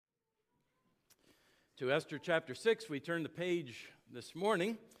To Esther chapter 6, we turn the page this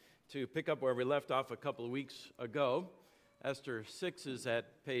morning to pick up where we left off a couple of weeks ago. Esther 6 is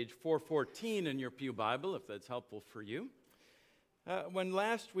at page 414 in your pew Bible, if that's helpful for you. When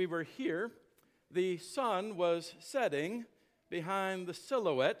last we were here, the sun was setting behind the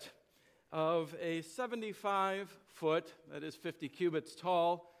silhouette of a 75-foot, that is 50 cubits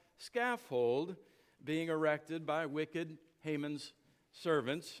tall, scaffold being erected by wicked Haman's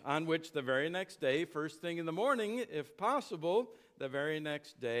servants, on which the very next day, first thing in the morning, if possible, the very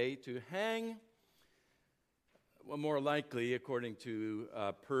next day, to hang, well, more likely, according to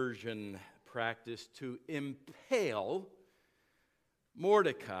Persian practice, to impale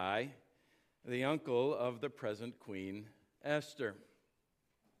Mordecai, the uncle of the present Queen Esther.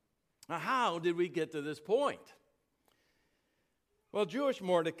 Now, how did we get to this point? Well, Jewish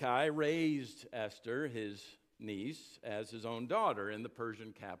Mordecai raised Esther, his niece, as his own daughter in the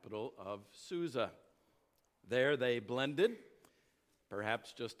Persian capital of Susa. There they blended,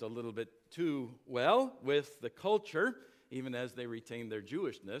 perhaps just a little bit too well, with the culture, even as they retained their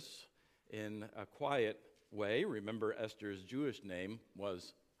Jewishness in a quiet way. Remember, Esther's Jewish name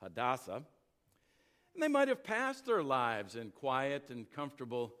was Hadassah. And they might have passed their lives in quiet and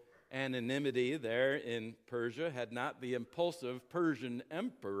comfortable anonymity there in Persia, had not the impulsive Persian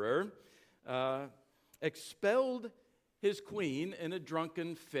emperor expelled his queen in a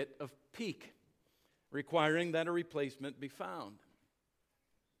drunken fit of pique, requiring that a replacement be found.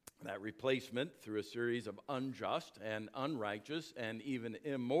 That replacement, through a series of unjust and unrighteous and even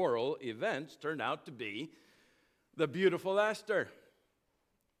immoral events, turned out to be the beautiful Esther.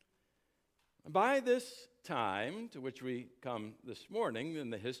 By this time, to which we come this morning in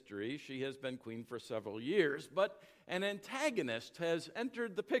the history, she has been queen for several years, but an antagonist has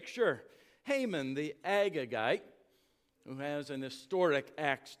entered the picture. Haman the Agagite, who has an historic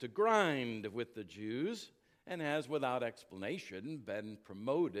axe to grind with the Jews and has, without explanation, been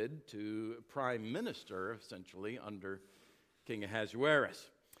promoted to prime minister, essentially, under King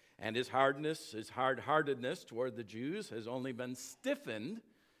Ahasuerus. And his hard-heartedness toward the Jews has only been stiffened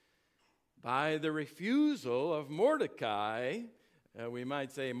by the refusal of Mordecai. We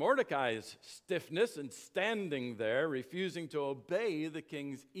might say Mordecai's stiffness in standing there, refusing to obey the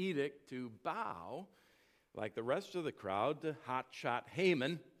king's edict to bow, like the rest of the crowd, to hotshot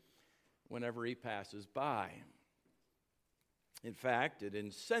Haman whenever he passes by. In fact, it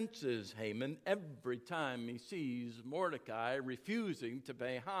incenses Haman every time he sees Mordecai refusing to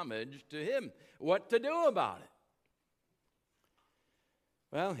pay homage to him. What to do about it?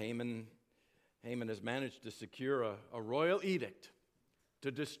 Well, Haman has managed to secure a royal edict to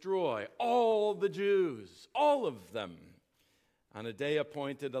destroy all the Jews, all of them, on a day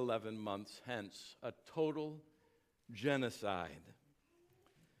appointed 11 months hence, a total genocide.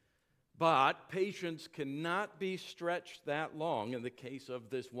 But patience cannot be stretched that long in the case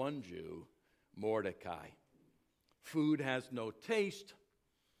of this one Jew, Mordecai. Food has no taste,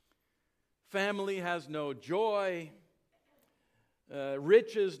 family has no joy,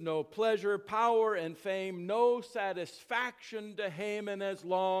 riches, no pleasure, power and fame, no satisfaction to Haman as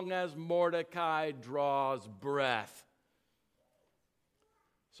long as Mordecai draws breath.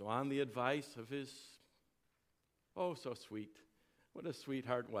 So on the advice of his, oh so sweet, what a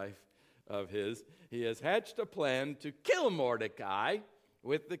sweetheart wife of his, he has hatched a plan to kill Mordecai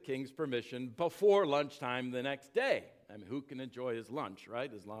with the king's permission before lunchtime the next day. I mean, who can enjoy his lunch,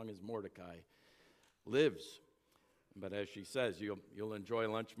 right, as long as Mordecai lives? But as she says, you'll enjoy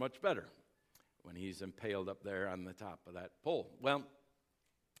lunch much better when he's impaled up there on the top of that pole. Well,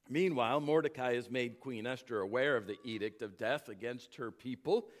 meanwhile, Mordecai has made Queen Esther aware of the edict of death against her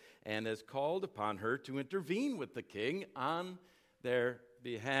people and has called upon her to intervene with the king on their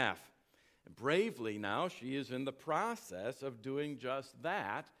behalf. Bravely now, she is in the process of doing just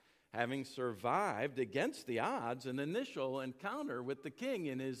that, having survived against the odds an initial encounter with the king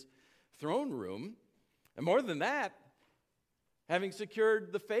in his throne room. And more than that, having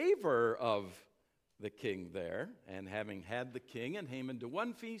secured the favor of the king there, and having had the king and Haman to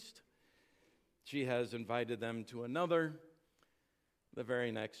one feast, she has invited them to another the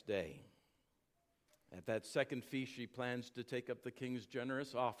very next day. At that second feast, she plans to take up the king's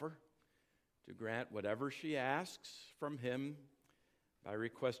generous offer to grant whatever she asks from him by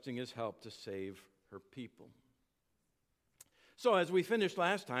requesting his help to save her people. So as we finished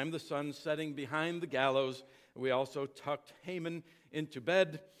last time, the sun setting behind the gallows, we also tucked Haman into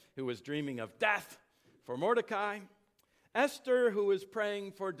bed, who was dreaming of death for Mordecai. Esther, who was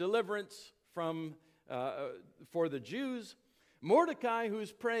praying for deliverance for the Jews. Mordecai,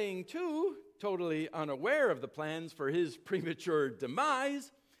 who's praying too, totally unaware of the plans for his premature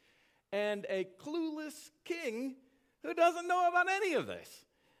demise. and a clueless king who doesn't know about any of this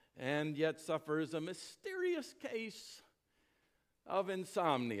and yet suffers a mysterious case of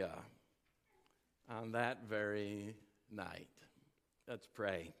insomnia on that very night. Let's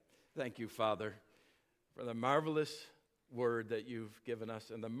pray. Thank you, Father, for the marvelous word that you've given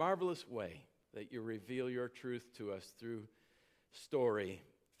us and the marvelous way that you reveal your truth to us through story,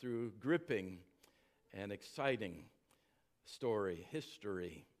 through gripping and exciting story,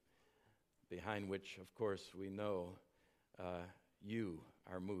 history, behind which, of course, we know you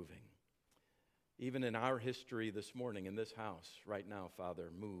are moving. Even in our history this morning in this house, right now, Father,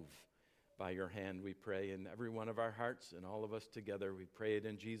 move by your hand, we pray, in every one of our hearts and all of us together. We pray it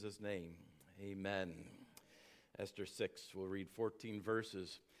in Jesus' name. Amen. Esther 6, we'll read 14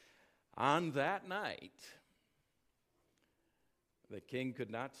 verses. On that night, the king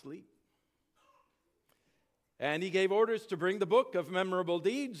could not sleep. And he gave orders to bring the book of memorable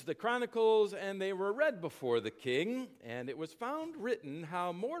deeds, the Chronicles, and they were read before the king. And it was found written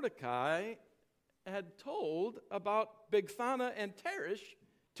how Mordecai had told about Bigthana and Teresh,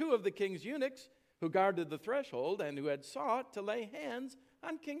 two of the king's eunuchs who guarded the threshold and who had sought to lay hands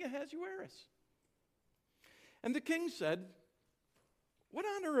on King Ahasuerus. And the king said, "What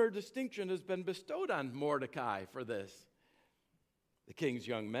honor or distinction has been bestowed on Mordecai for this?" The king's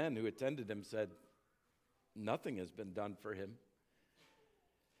young men who attended him said, "Nothing has been done for him."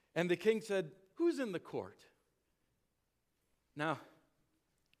 And the king said, "Who's in the court?" Now,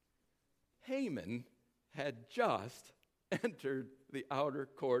 Haman had just entered the outer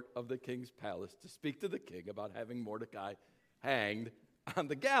court of the king's palace to speak to the king about having Mordecai hanged on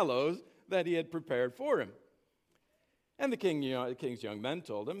the gallows that he had prepared for him. And the king's young men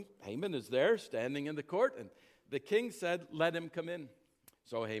told him, "Haman is there, standing in the court." And the king said, "Let him come in."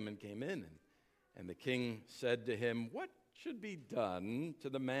 So Haman came in, and the king said to him, "What should be done to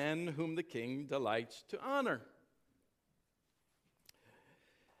the man whom the king delights to honor?"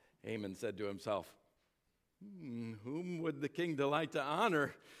 Haman said to himself, "Whom would the king delight to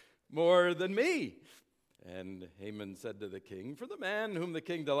honor more than me?" And Haman said to the king, "For the man whom the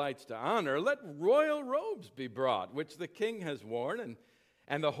king delights to honor, let royal robes be brought, which the king has worn,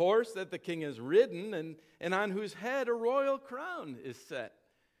 and the horse that the king has ridden, and on whose head a royal crown is set.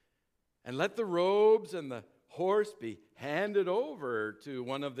 And let the robes and the horse be handed over to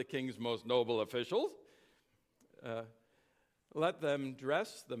one of the king's most noble officials. Let them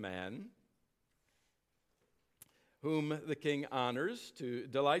dress the man whom the king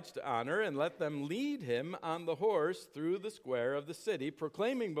delights to honor, and let them lead him on the horse through the square of the city,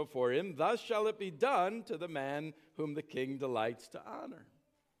 proclaiming before him, 'Thus shall it be done to the man whom the king delights to honor.'"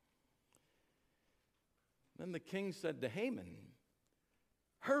 Then the king said to Haman,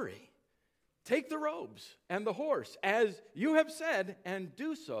 "Hurry, take the robes and the horse, as you have said, and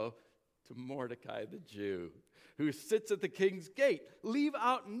do so to Mordecai the Jew, who sits at the king's gate. Leave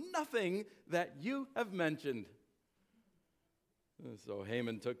out nothing that you have mentioned." And so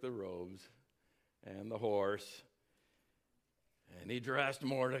Haman took the robes and the horse, and he dressed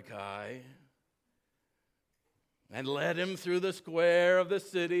Mordecai and led him through the square of the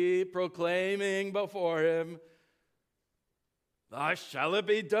city, proclaiming before him, "Thus shall it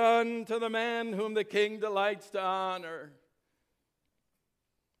be done to the man whom the king delights to honor."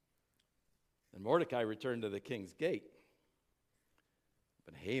 And Mordecai returned to the king's gate.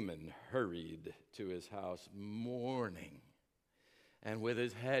 But Haman hurried to his house mourning and with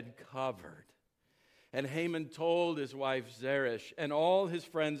his head covered. And Haman told his wife Zeresh and all his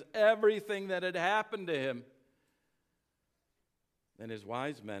friends everything that had happened to him. Then his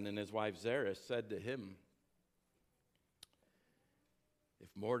wise men and his wife Zeresh said to him,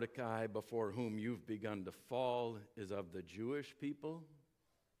 "If Mordecai, before whom you've begun to fall, is of the Jewish people,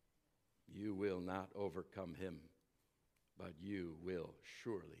 you will not overcome him, but you will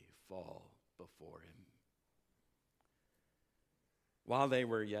surely fall before him." While they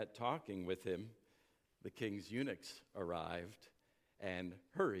were yet talking with him, the king's eunuchs arrived and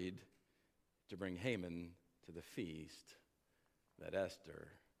hurried to bring Haman to the feast that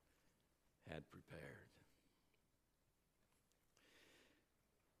Esther had prepared.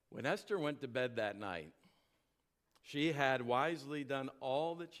 When Esther went to bed that night, she had wisely done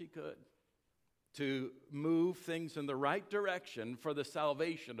all that she could to move things in the right direction for the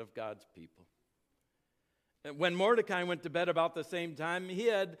salvation of God's people. When Mordecai went to bed about the same time, he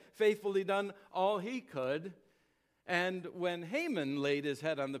had faithfully done all he could. And when Haman laid his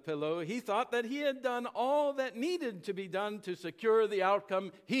head on the pillow, he thought that he had done all that needed to be done to secure the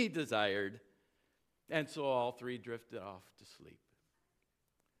outcome he desired. And so all three drifted off to sleep.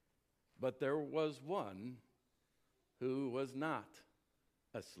 But there was one who was not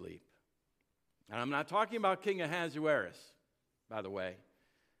asleep. And I'm not talking about King Ahasuerus, by the way.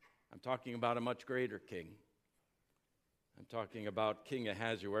 I'm talking about a much greater king. I'm talking about King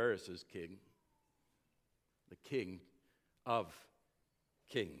Ahasuerus' king, the King of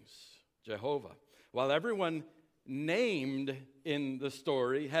Kings, Jehovah. While everyone named in the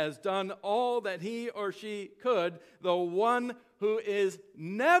story has done all that he or she could, the one who is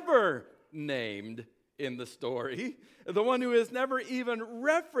never named in the story, the one who is never even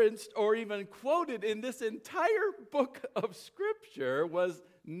referenced or even quoted in this entire book of Scripture, was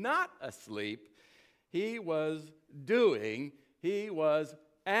not asleep. He was doing, he was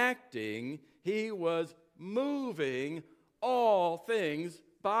acting, he was moving all things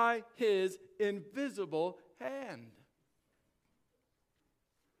by his invisible hand.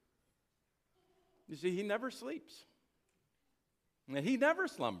 You see, he never sleeps. He never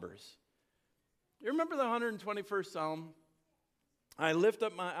slumbers. You remember the 121st Psalm? I lift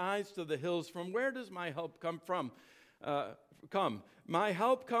up my eyes to the hills. From where does my help come from? My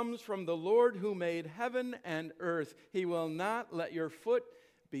help comes from the Lord who made heaven and earth. He will not let your foot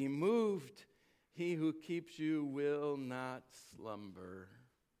be moved. He who keeps you will not slumber.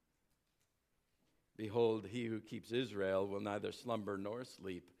 Behold, he who keeps Israel will neither slumber nor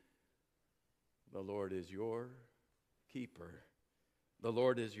sleep. The Lord is your keeper. The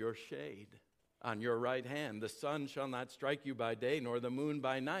Lord is your shade on your right hand. The sun shall not strike you by day, nor the moon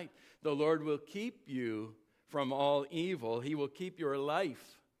by night. The Lord will keep you from all evil. He will keep your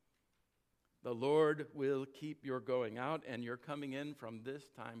life. The Lord will keep your going out and your coming in from this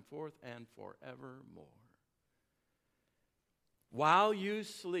time forth and forevermore. While you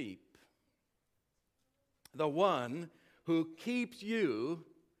sleep, the one who keeps you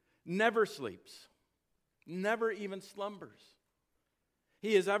never sleeps, never even slumbers.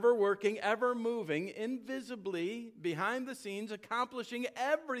 He is ever working, ever moving, invisibly, behind the scenes, accomplishing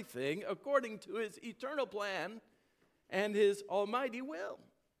everything according to his eternal plan and his almighty will.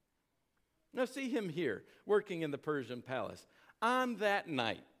 Now see him here, working in the Persian palace. On that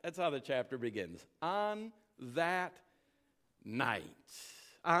night, that's how the chapter begins. On that night,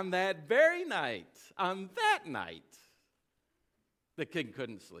 on that very night, on that night, the king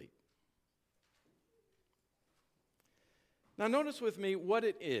couldn't sleep. Now notice with me what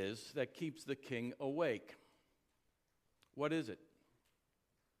it is that keeps the king awake. What is it?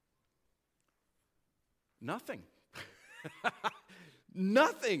 Nothing.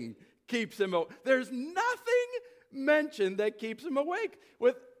 Nothing keeps him awake. There's nothing mentioned that keeps him awake.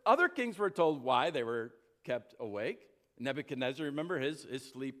 With other kings were told why they were kept awake. Nebuchadnezzar, remember, his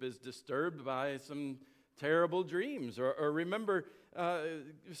sleep is disturbed by some terrible dreams. Or remember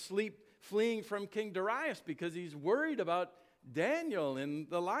sleep fleeing from King Darius because he's worried about Daniel in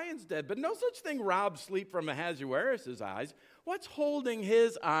the lion's den. But no such thing robs sleep from Ahasuerus' eyes. What's holding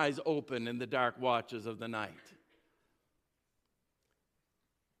his eyes open in the dark watches of the night?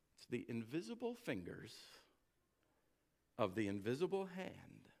 It's the invisible fingers of the invisible hand.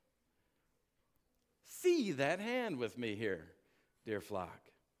 See that hand with me here, dear flock.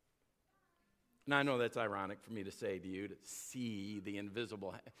 Now, I know that's ironic for me to say to you, to see the invisible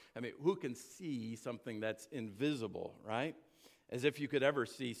hand. I mean, who can see something that's invisible, right? As if you could ever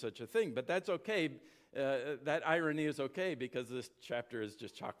see such a thing. But that's okay. That irony is okay because this chapter is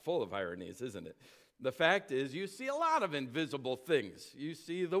just chock full of ironies, isn't it? The fact is, you see a lot of invisible things. You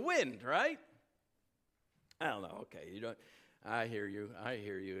see the wind, right? I don't know. Okay, you don't. I hear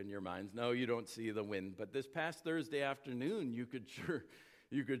you in your minds. No, you don't see the wind. But this past Thursday afternoon, you could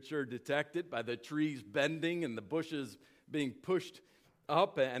sure detect it by the trees bending and the bushes being pushed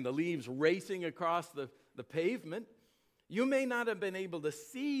up and the leaves racing across the pavement. You may not have been able to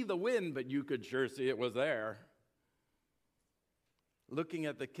see the wind, but you could sure see it was there. Looking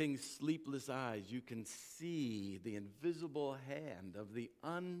at the king's sleepless eyes, you can see the invisible hand of the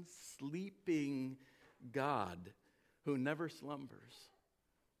unsleeping God who never slumbers.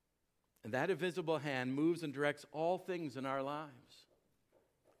 And that invisible hand moves and directs all things in our lives.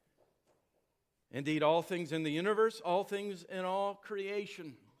 Indeed, all things in the universe, all things in all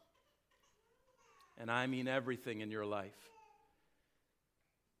creation. And I mean everything in your life.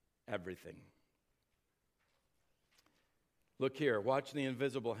 Everything. Look here, watch the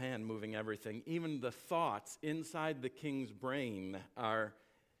invisible hand moving everything. Even the thoughts inside the king's brain are,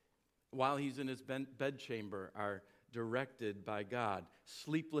 while he's in his bedchamber, are directed by God.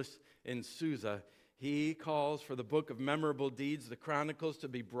 Sleepless in Susa, he calls for the book of memorable deeds, the Chronicles, to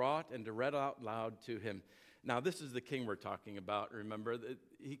be brought and to read out loud to him. Now, this is the king we're talking about, remember.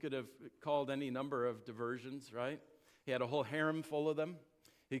 He could have called any number of diversions, right? He had a whole harem full of them.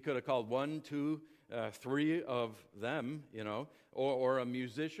 He could have called 1, 2, 3 of them, or a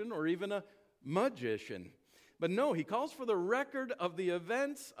musician, or even magician. But no, he calls for the record of the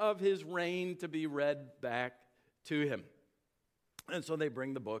events of his reign to be read back to him. And so they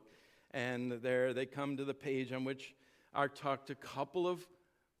bring the book, and there they come to the page on which are tucked a couple of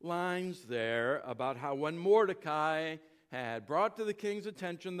lines there about how when Mordecai had brought to the king's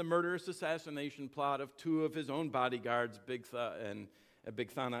attention the murderous assassination plot of two of his own bodyguards,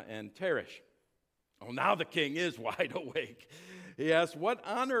 Bigthana and Teresh. Oh, now the king is wide awake. He asks, what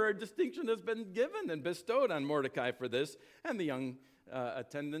honor or distinction has been given and bestowed on Mordecai for this? And the young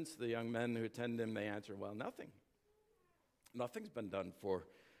attendants, the young men who attend him, they answer, well, nothing. Nothing's been done for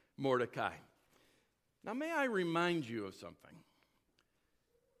Mordecai. Now, may I remind you of something?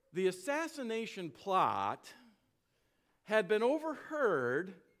 The assassination plot had been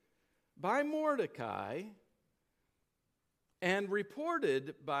overheard by Mordecai and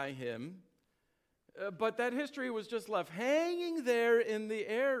reported by him, but that history was just left hanging there in the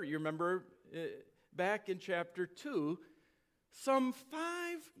air. You remember back in chapter 2, some 5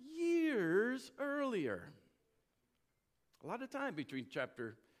 years earlier. A lot of time between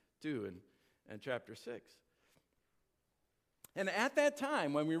chapter 2 and chapter 6. And at that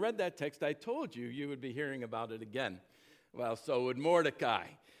time, when we read that text, I told you you would be hearing about it again. Well, so would Mordecai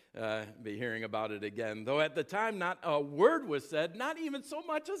be hearing about it again. Though at the time, not a word was said, not even so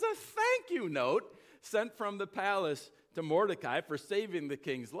much as a thank you note sent from the palace to Mordecai for saving the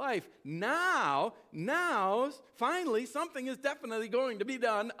king's life. Now, finally, something is definitely going to be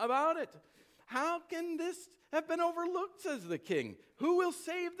done about it. How can this have been overlooked, says the king? Who will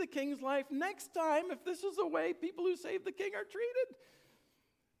save the king's life next time if this is the way people who save the king are treated?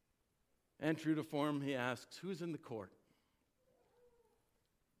 And true to form, he asks, who's in the court?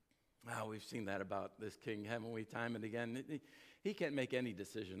 Well, we've seen that about this king, haven't we, time and again? He can't make any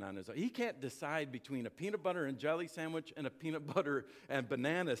decision on his own. He can't decide between a peanut butter and jelly sandwich and a peanut butter and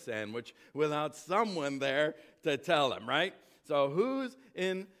banana sandwich without someone there to tell him, right? So who's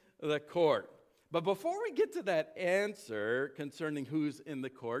in the court? But before we get to that answer concerning who's in the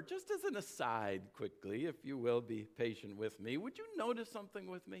court, just as an aside quickly, if you will be patient with me, would you notice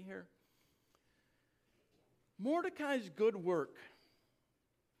something with me here? Mordecai's good work,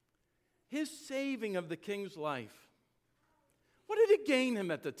 his saving of the king's life, what did it gain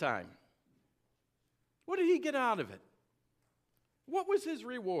him at the time? What did he get out of it? What was his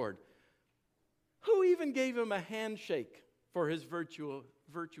reward? Who even gave him a handshake for his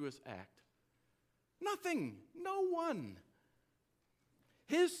virtuous act? Nothing. No one.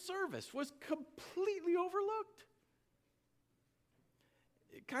 His service was completely overlooked.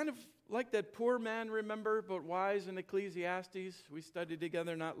 Kind of like that poor man, remember, but wise in Ecclesiastes, we studied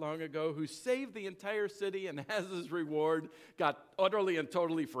together not long ago, who saved the entire city and as his reward got utterly and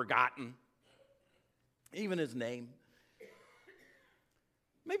totally forgotten. Even his name.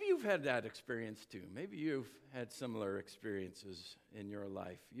 Maybe you've had that experience too. Maybe you've had similar experiences in your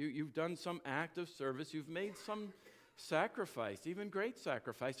life. You've done some act of service. You've made some sacrifice, even great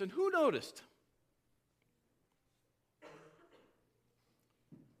sacrifice. And who noticed?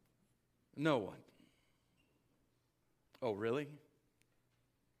 No one. Oh, really?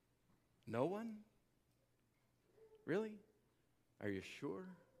 No one? Really? Are you sure?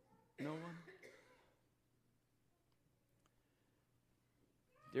 No one?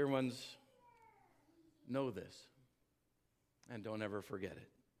 Dear ones, know this and don't ever forget it.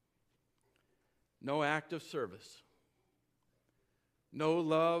 No act of service, no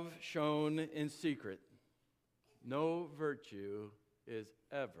love shown in secret, no virtue is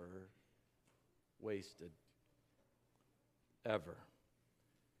ever wasted. Ever.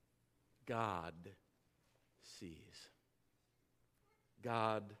 God sees.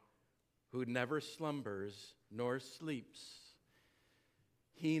 God, who never slumbers nor sleeps,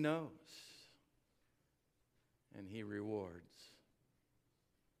 He knows, and He rewards.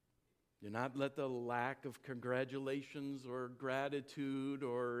 Do not let the lack of congratulations or gratitude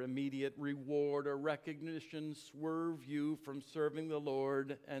or immediate reward or recognition swerve you from serving the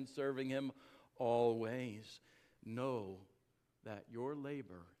Lord and serving Him always. Know that your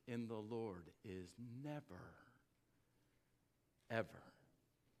labor in the Lord is never, ever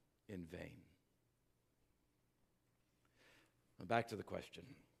in vain. Back to the question.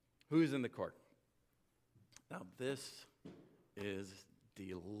 Who's in the court? Now, this is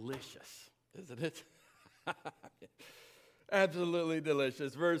delicious, isn't it? Absolutely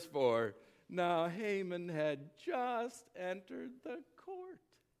delicious. Verse 4. Now, Haman had just entered the court.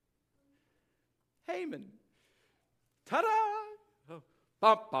 Haman. Ta-da!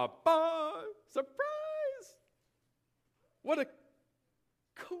 Ba-ba-ba! Surprise! What a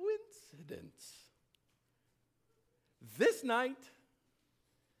coincidence. This night,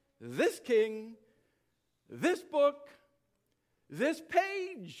 this king, this book, this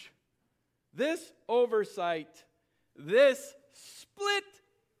page, this oversight, this split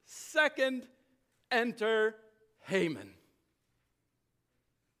second, enter Haman.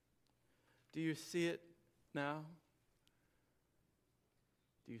 Do you see it now?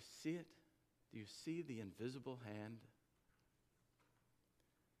 Do you see it? Do you see the invisible hand?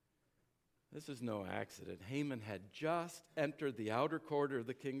 This is no accident. Haman had just entered the outer court of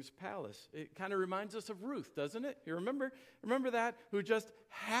the king's palace. It kind of reminds us of Ruth, doesn't it? You remember that? Who just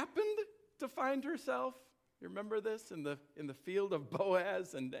happened to find herself. You remember this in the field of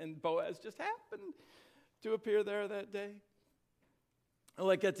Boaz, and Boaz just happened to appear there that day.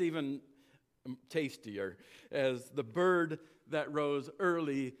 Well, it gets even tastier as the bird that rose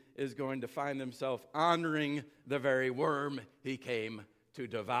early is going to find himself honoring the very worm he came to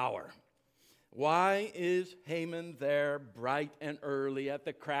devour. Why is Haman there bright and early at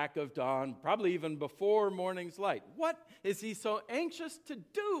the crack of dawn, probably even before morning's light? What is he so anxious to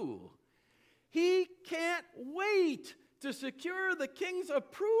do? He can't wait to secure the king's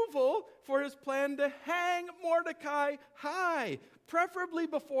approval for his plan to hang Mordecai high, preferably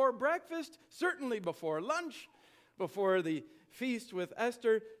before breakfast, certainly before lunch, before the feast with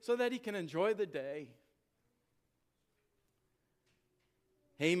Esther, so that he can enjoy the day.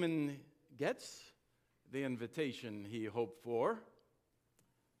 Haman gets the invitation he hoped for,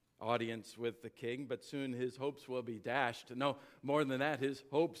 audience with the king, but soon his hopes will be dashed. No, more than that, his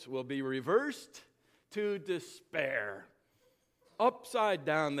hopes will be reversed to despair. Upside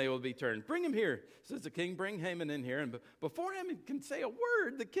down they will be turned. Bring him here, says the king. Bring Haman in here. And before Haman can say a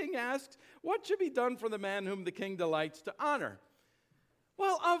word, the king asks, what should be done for the man whom the king delights to honor?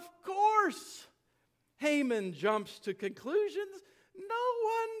 Well, of course, Haman jumps to conclusions. No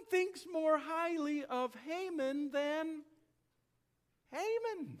one thinks more highly of Haman than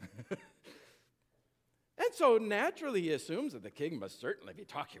Haman. And so naturally he assumes that the king must certainly be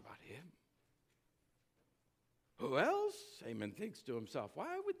talking about him. Who else? Haman thinks to himself,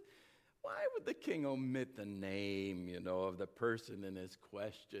 why would the king omit the name, of the person in his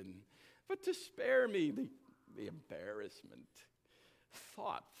question, but to spare me the embarrassment?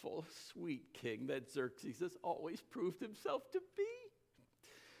 Thoughtful, sweet king that Xerxes has always proved himself to be.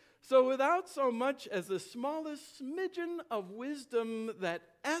 So without so much as the smallest smidgen of wisdom that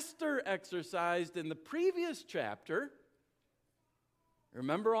Esther exercised in the previous chapter,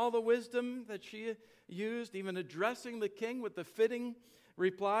 remember all the wisdom that she used, even addressing the king with the fitting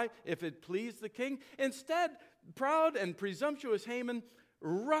reply, if it pleased the king? Instead, proud and presumptuous Haman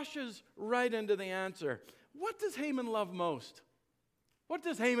rushes right into the answer. What does Haman love most? What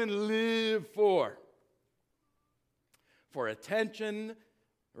does Haman live for? For attention,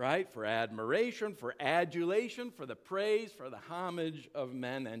 right? For admiration, for adulation, for the praise, for the homage of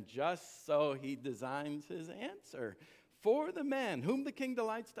men. And just so he designs his answer. For the man whom the king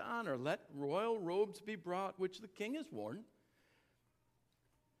delights to honor, let royal robes be brought, which the king has worn.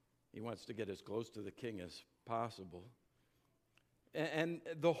 He wants to get as close to the king as possible. And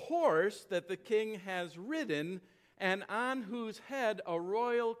the horse that the king has ridden and on whose head a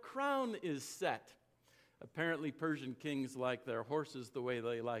royal crown is set. Apparently Persian kings like their horses the way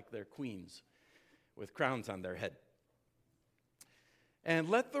they like their queens, with crowns on their head. And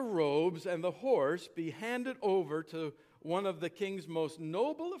let the robes and the horse be handed over to one of the king's most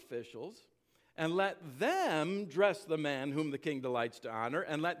noble officials, and let them dress the man whom the king delights to honor,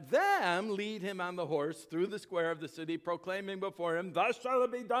 and let them lead him on the horse through the square of the city, proclaiming before him, thus shall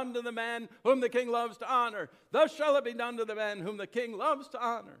it be done to the man whom the king loves to honor. Thus shall it be done to the man whom the king loves to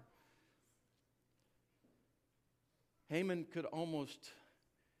honor. Haman could almost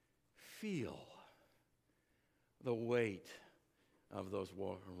feel the weight of those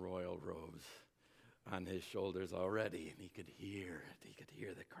royal robes on his shoulders already, and he could hear it. He could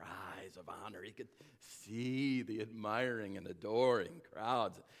hear the cries of honor. He could see the admiring and adoring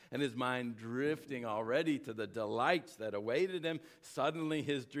crowds, and his mind drifting already to the delights that awaited him. Suddenly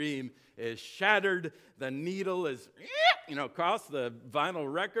his dream is shattered. The needle is, across the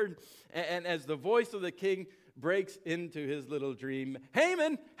vinyl record, and as the voice of the king breaks into his little dream,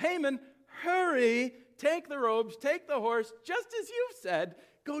 Haman, Haman, hurry, take the robes, take the horse, just as you've said.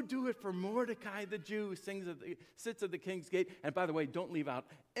 Go do it for Mordecai the Jew who sits at the king's gate. And by the way, don't leave out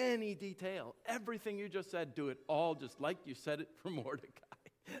any detail. Everything you just said, do it all just like you said it for Mordecai.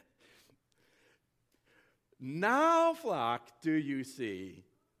 Now, flock, do you see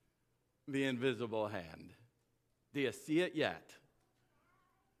the invisible hand? Do you see it yet?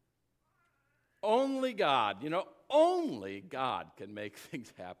 Only God, only God can make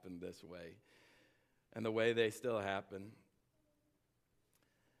things happen this way. And the way they still happen.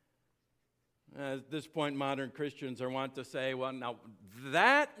 At this point, modern Christians are wont to say, well, now,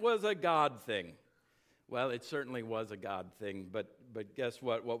 that was a God thing. Well, it certainly was a God thing, but guess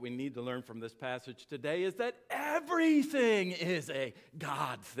what? What we need to learn from this passage today is that everything is a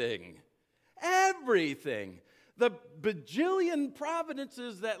God thing. Everything. The bajillion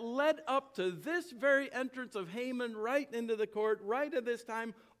providences that led up to this very entrance of Haman right into the court, right at this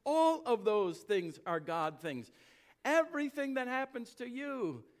time, all of those things are God things. Everything that happens to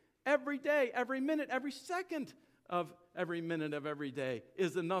you every day, every minute, every second of every minute of every day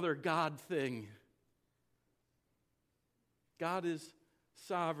is another God thing. God is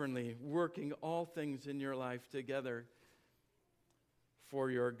sovereignly working all things in your life together for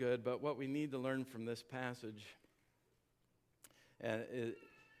your good. But what we need to learn from this passage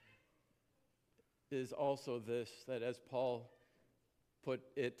is also this, that as Paul put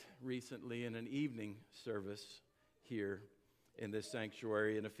it recently in an evening service here in this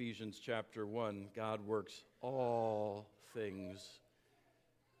sanctuary in Ephesians chapter 1, God works all things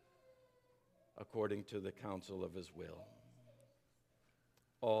according to the counsel of his will.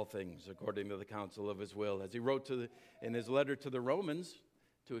 All things according to the counsel of his will. As he wrote in his letter to the Romans,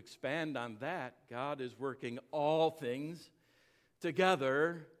 to expand on that, God is working all things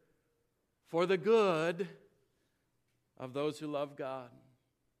together for the good of those who love God.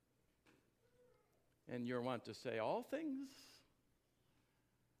 And you want to say all things?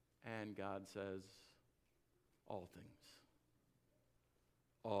 And God says all things.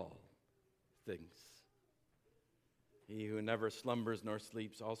 All things. He who never slumbers nor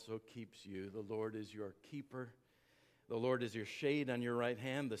sleeps also keeps you. The Lord is your keeper. The Lord is your shade on your right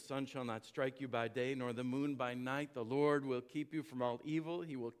hand. The sun shall not strike you by day, nor the moon by night. The Lord will keep you from all evil.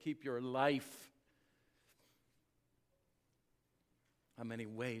 He will keep your life. How many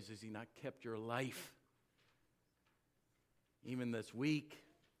ways has he not kept your life? Even this week.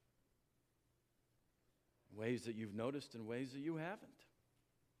 Ways that you've noticed and ways that you haven't.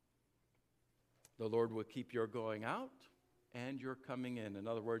 The Lord will keep your going out and your coming in. In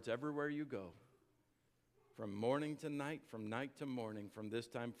other words, everywhere you go. From morning to night, from night to morning, from this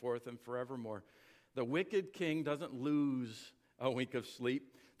time forth and forevermore. The wicked king doesn't lose a wink of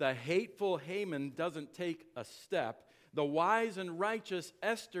sleep. The hateful Haman doesn't take a step. The wise and righteous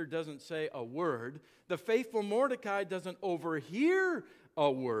Esther doesn't say a word. The faithful Mordecai doesn't overhear a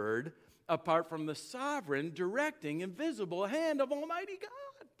word apart from the sovereign, directing, invisible hand of Almighty God.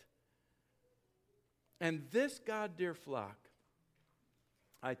 And this God, dear flock,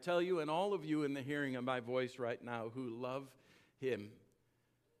 I tell you, and all of you in the hearing of my voice right now who love him,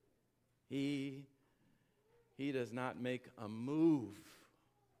 he does not make a move.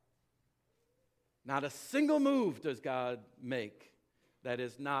 Not a single move does God make that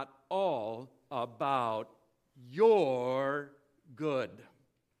is not all about your good.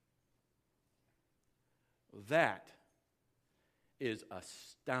 That is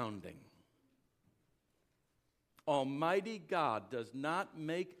astounding. Almighty God does not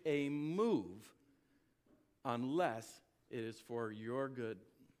make a move unless it is for your good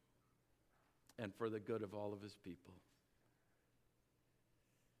and for the good of all of his people.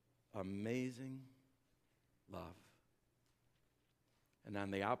 Amazing love. And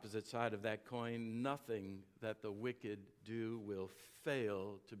on the opposite side of that coin, nothing that the wicked do will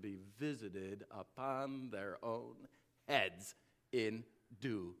fail to be visited upon their own heads in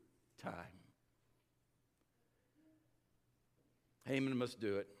due time. Haman must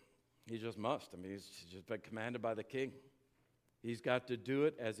do it. He just must. I mean, he's just been commanded by the king. He's got to do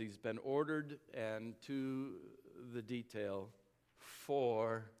it as he's been ordered and to the detail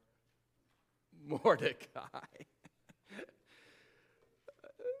for Mordecai.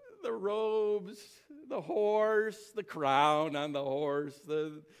 The robes, the horse, the crown on the horse,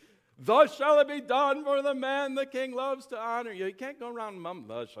 thus shall it be done for the man the king loves to honor. You can't go around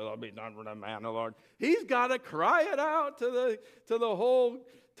mumbling, thus shall it be done for the man the Lord. He's got to cry it out to the whole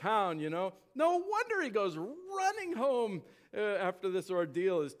town, you know. No wonder he goes running home after this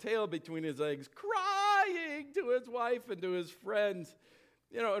ordeal, his tail between his legs, crying to his wife and to his friends.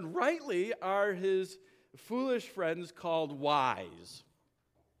 You know, and rightly are his foolish friends called wise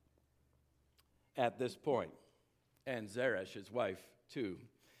at this point, and Zeresh, his wife, too,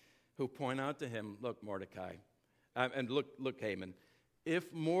 who point out to him, look, Mordecai, and look, Haman,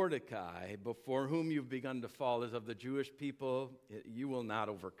 if Mordecai, before whom you've begun to fall, is of the Jewish people, you will not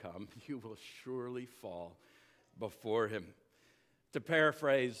overcome. You will surely fall before him. To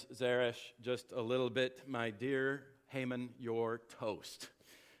paraphrase Zeresh just a little bit, my dear Haman, you're toast.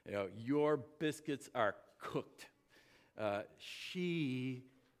 You know, your biscuits are cooked. She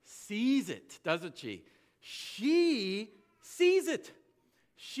sees it, doesn't she? She sees it.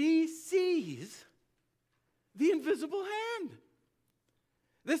 she sees the invisible hand.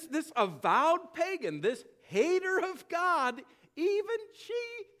 This avowed pagan, this hater of God, even she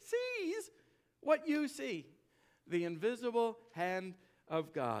sees what you see, the invisible hand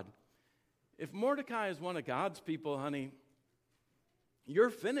of God. If Mordecai is one of God's people, honey,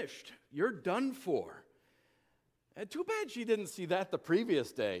 you're finished. You're done for. And too bad she didn't see that the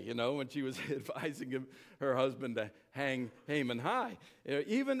previous day, when she was advising her husband to hang Haman high.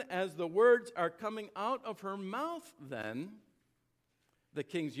 Even as the words are coming out of her mouth then, the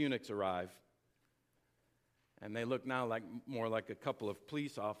king's eunuchs arrive. And they look now more like a couple of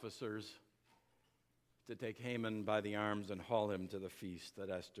police officers to take Haman by the arms and haul him to the feast that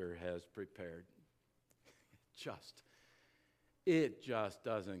Esther has prepared. It just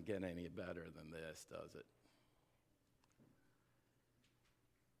doesn't get any better than this, does it?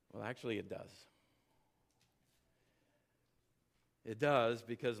 Well, actually it does. It does,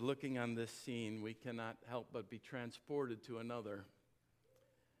 because looking on this scene, we cannot help but be transported to another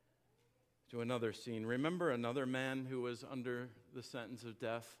scene. Remember another man who was under the sentence of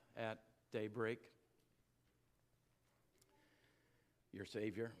death at daybreak? Your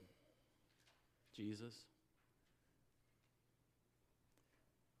Savior, Jesus.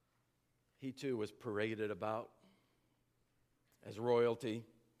 He too was paraded about as royalty,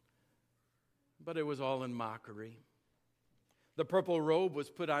 but it was all in mockery. The purple robe was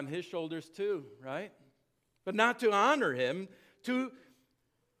put on his shoulders too, right? But not to honor him, to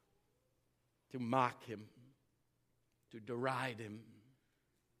mock him, to deride him.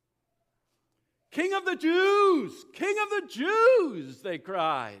 King of the Jews! King of the Jews! They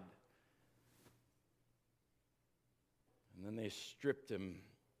cried. And then they stripped him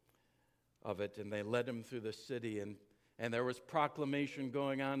of it, and they led him through the city, and there was proclamation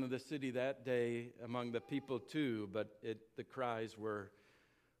going on in the city that day among the people too, but the cries were,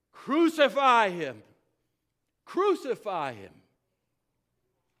 "Crucify him! Crucify him!"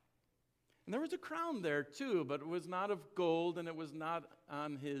 And there was a crown there too, but it was not of gold, and it was not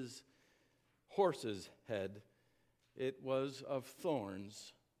on his horse's head. It was of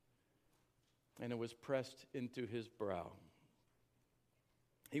thorns, and it was pressed into his brow.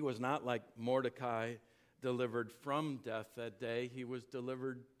 He was not like Mordecai, delivered from death that day. He was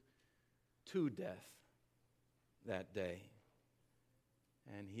delivered to death that day.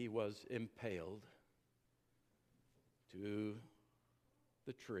 And he was impaled to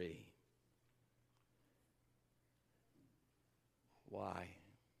the tree. Why?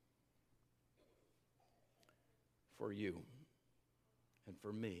 For you and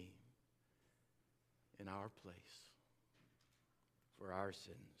for me, in our place, for our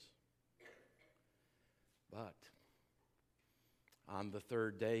sins. But on the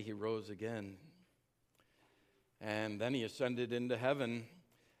third day he rose again, and then he ascended into heaven,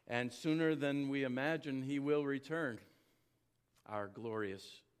 and sooner than we imagine he will return, our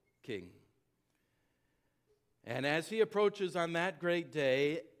glorious King. And as he approaches on that great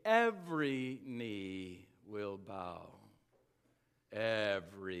day, every knee will bow.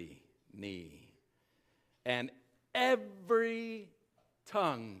 Every knee. And every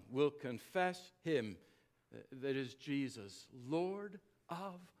tongue will confess him, that is Jesus, Lord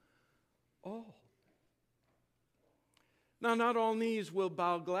of all. Now, not all knees will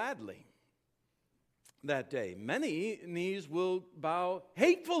bow gladly that day. Many knees will bow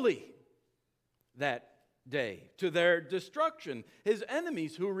hatefully that day to their destruction. His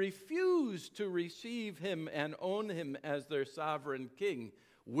enemies who refuse to receive him and own him as their sovereign king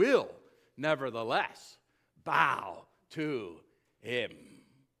will nevertheless bow to him.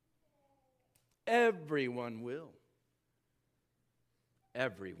 Everyone will.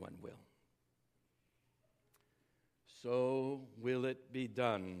 Everyone will. So will it be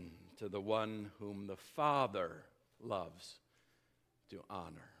done to the one whom the Father loves to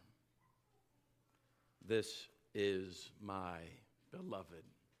honor. This is my beloved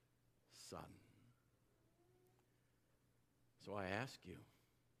Son. So I ask you,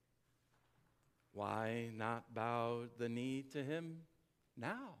 why not bow the knee to him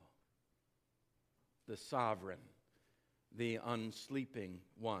now? The sovereign, the unsleeping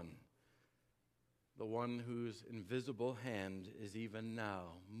one, the one whose invisible hand is even now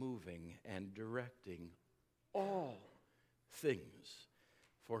moving and directing all things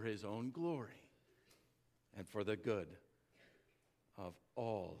for his own glory and for the good of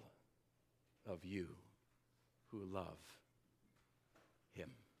all of you who love